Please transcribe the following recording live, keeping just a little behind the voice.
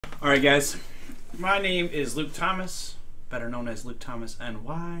Alright guys, my name is Luke Thomas, better known as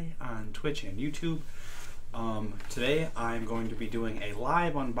LukeThomasNY on Twitch and YouTube. Today I'm going to be doing a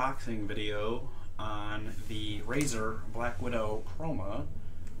live unboxing video on the Razer Blackwidow Chroma,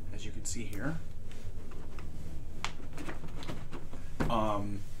 as you can see here.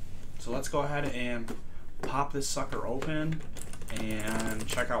 So let's go ahead and pop this sucker open and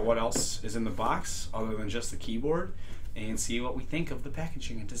check out what else is in the box other than just the keyboard, and see what we think of the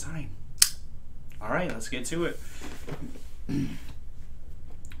packaging and design. Alright, let's get to it.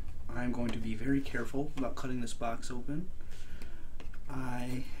 I'm going to be very careful about cutting this box open.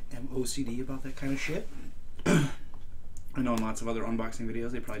 I am OCD about that kind of shit. I know in lots of other unboxing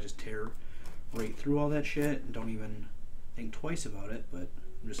videos they probably just tear right through all that shit and don't even think twice about it, but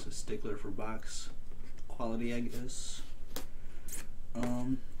I'm just a stickler for box quality, I guess.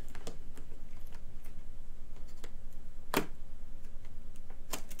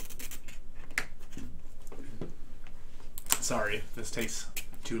 Sorry if this takes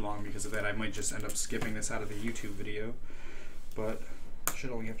too long because of that. I might just end up skipping this out of the YouTube video, but I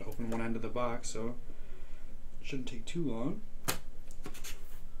should only have to open one end of the box, so it shouldn't take too long.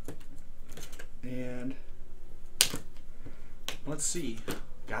 And let's see.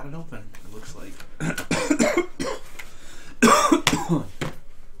 Got it open, it looks like.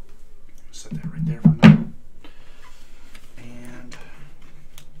 Set that right there for now. And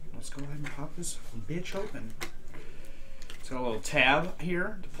let's go ahead and pop this bitch open. It's got a little tab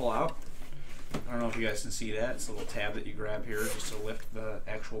here to pull out. I don't know if you guys can see that. It's a little tab that you grab here just to lift the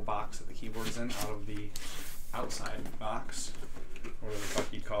actual box that the keyboard is in out of the outside box, or whatever the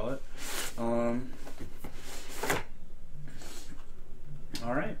fuck you call it.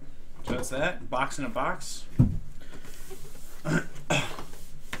 Alright, so that's that. Box in a box.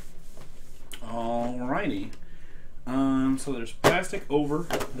 Alrighty. So there's plastic over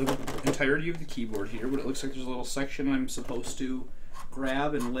the entirety of the keyboard here, but it looks like there's a little section I'm supposed to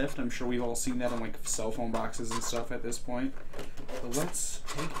grab and lift. I'm sure we've all seen that on like cell phone boxes and stuff at this point. But let's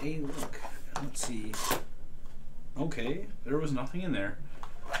take a look. Let's see. Okay, there was nothing in there.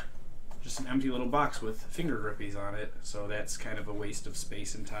 Just an empty little box with finger grippies on it, so that's kind of a waste of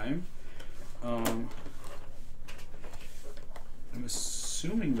space and time. I'm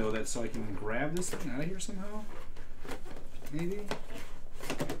assuming though that so I can grab this thing out of here somehow. Maybe?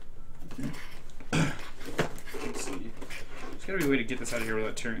 Let's see. There's gotta be a way to get this out of here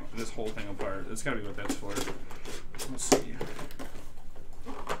without tearing this whole thing apart. That's gotta be what that's for. Let's see.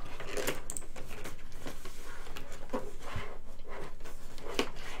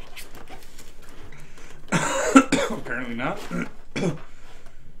 Apparently not.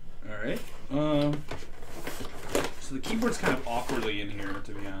 Alright. So the keyboard's kind of awkwardly in here,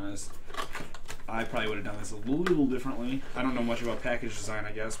 to be honest. I probably would have done this a little differently. I don't know much about package design,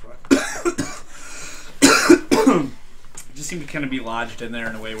 I guess, but it just seemed to kind of be lodged in there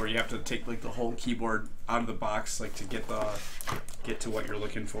in a way where you have to take like the whole keyboard out of the box, like to get to what you're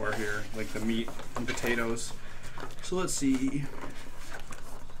looking for here, like the meat and potatoes. So let's see.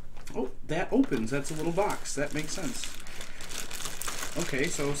 Oh, that opens. That's a little box. That makes sense. Okay,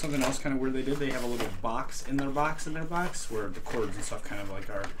 so something else kind of weird they did. They have a little box in their box where the cords and stuff kind of like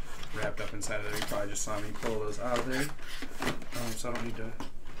are wrapped up inside of there. You probably just saw me pull those out of there. So I don't need to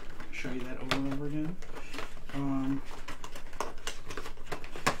show you that over and over again.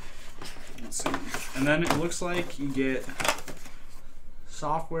 Let's see. And then it looks like you get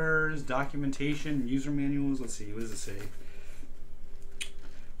softwares, documentation, user manuals. Let's see, what does it say?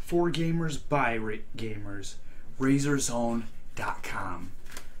 For gamers, by gamers. RazerZone.com.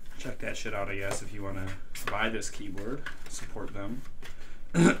 Check that shit out, I guess, if you want to buy this keyboard. Support them.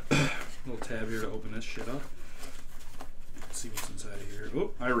 Little tab here to open this shit up. Let's see what's inside of here.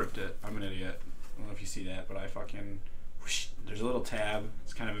 Oh, I ripped it. I'm an idiot. I don't know if you see that, but I fucking... Whoosh, there's a little tab.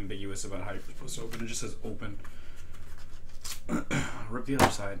 It's kind of ambiguous about how you're supposed to open. It just says open. Rip the other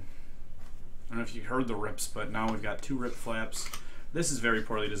side. I don't know if you heard the rips, but now we've got two rip flaps. This is very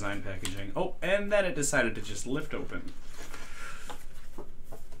poorly designed packaging. Oh, and then it decided to just lift open.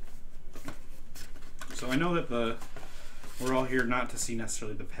 So I know that we're all here not to see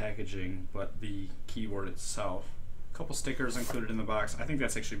necessarily the packaging, but the keyboard itself. A couple stickers included in the box. I think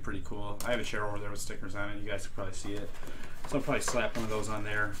that's actually pretty cool. I have a chair over there with stickers on it. You guys can probably see it. So I'll probably slap one of those on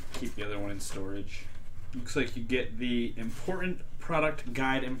there, keep the other one in storage. Looks like you get the important product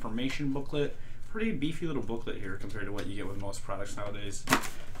guide information booklet. Pretty beefy little booklet here compared to what you get with most products nowadays.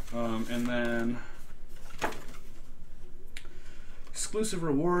 And then exclusive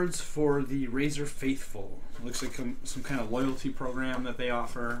rewards for the Razer Faithful. It looks like some kind of loyalty program that they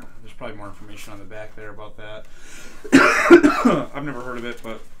offer. There's probably more information on the back there about that. I've never heard of it,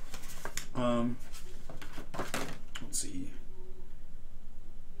 but Let's see.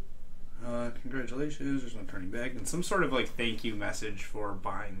 Congratulations, there's no turning back. And some sort of like thank you message for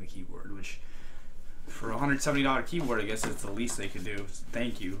buying the keyboard, which for a $170 keyboard, I guess it's the least they could do.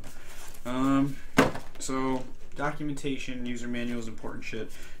 Thank you. So documentation, user manuals, important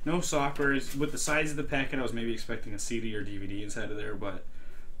shit. No software. With the size of the packet, I was maybe expecting a CD or DVD inside of there, but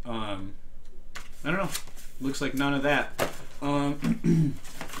I don't know. Looks like none of that.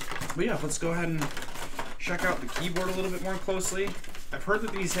 But yeah, let's go ahead and check out the keyboard a little bit more closely. I've heard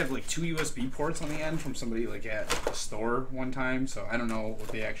that these have like 2 USB ports on the end from somebody like at a store one time, so I don't know what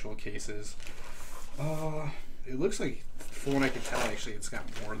the actual case is. It looks like, from what I can tell, actually it's got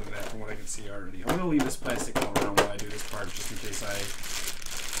more than that from what I can see already. I'm going to leave this plastic cover around while I do this part just in case I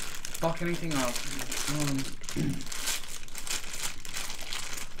fuck anything up.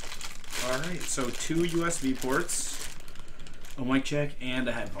 Alright, so 2 USB ports, a mic jack, and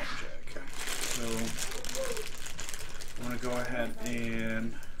a headphone jack. So I'm going to go ahead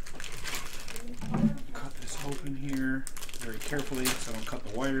and cut this open here very carefully so I don't cut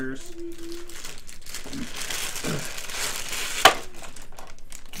the wires.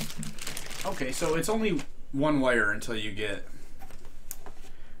 Okay, so it's only one wire until you get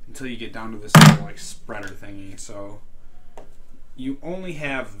down to this little like spreader thingy. So you only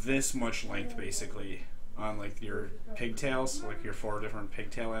have this much length basically on like your pigtails, like your 4 different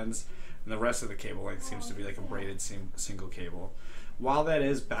pigtail ends, and the rest of the cable length seems to be like a braided single cable. While that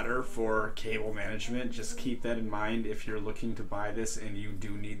is better for cable management, just keep that in mind. If you're looking to buy this and you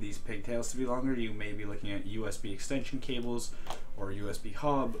do need these pigtails to be longer, you may be looking at USB extension cables or USB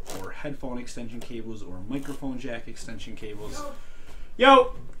hub or headphone extension cables or microphone jack extension cables.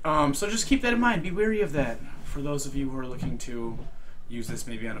 So just keep that in mind. Be wary of that for those of you who are looking to use this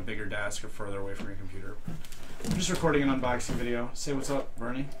maybe on a bigger desk or further away from your computer. I'm just recording an unboxing video. Say what's up,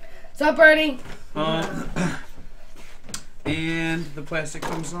 Bernie. What's up, Bernie? And the plastic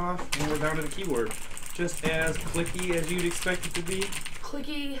comes off, and we're down to the keyboard. Just as clicky as you'd expect it to be.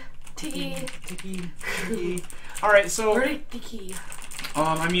 Clicky, ticky, ticky. Alright, so very ticky.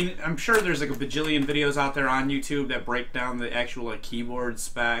 I mean, I'm sure there's like a bajillion videos out there on YouTube that break down the actual like keyboard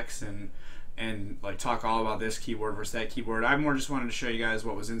specs and like talk all about this keyboard versus that keyboard. I more just wanted to show you guys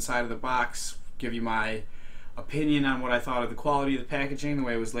what was inside of the box, give you my opinion on what I thought of the quality of the packaging, the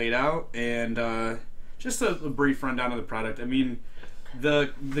way it was laid out, and just a brief rundown of the product. I mean,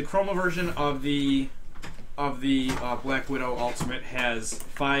 the Chroma version of the Blackwidow Ultimate has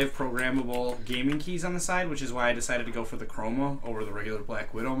 5 programmable gaming keys on the side, which is why I decided to go for the Chroma over the regular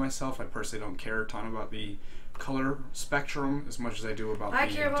Blackwidow myself. I personally don't care a ton about the color spectrum as much as I do about the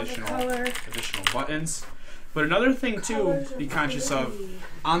additional buttons. But another thing too to be conscious of,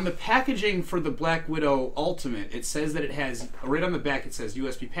 on the packaging for the Blackwidow Ultimate, it says that it has, right on the back it says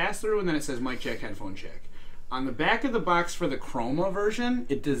USB pass-through, and then it says mic jack, headphone jack. On the back of the box for the Chroma version,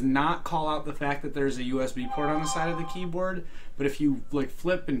 it does not call out the fact that there's a USB port on the side of the keyboard, but if you like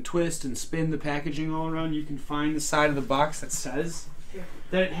flip and twist and spin the packaging all around, you can find the side of the box that says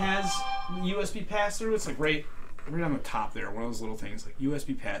that it has USB pass-through. It's like right on the top there, one of those little things, like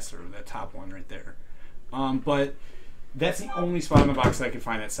USB pass-through, that top one right there. But that's the only spot on the box that I could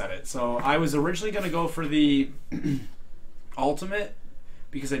find that said it. So I was originally going to go for the Ultimate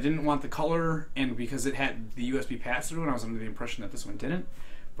because I didn't want the color and because it had the USB pass-through, and I was under the impression that this one didn't.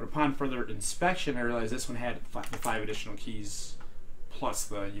 But upon further inspection, I realized this one had the 5 additional keys plus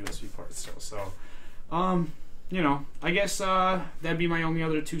the USB port still. So, you know, I guess that'd be my only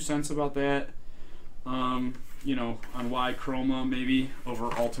other 2 cents about that. You know, on why Chroma maybe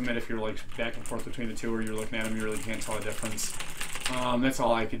over Ultimate, if you're like back and forth between the two, or you're looking at them, you really can't tell a difference. That's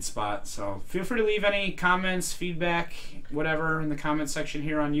all I could spot. So feel free to leave any comments, feedback, whatever in the comment section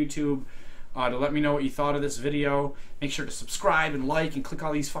here on YouTube to let me know what you thought of this video. Make sure to subscribe and like and click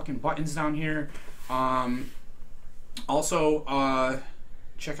all these fucking buttons down here. Also,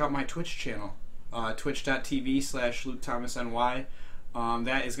 check out my Twitch channel, twitch.tv/LukeThomasNY.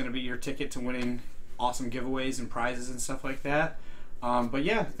 That is going to be your ticket to winning awesome giveaways and prizes and stuff like that. But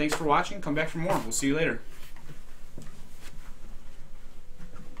yeah, thanks for watching. Come back for more. We'll see you later.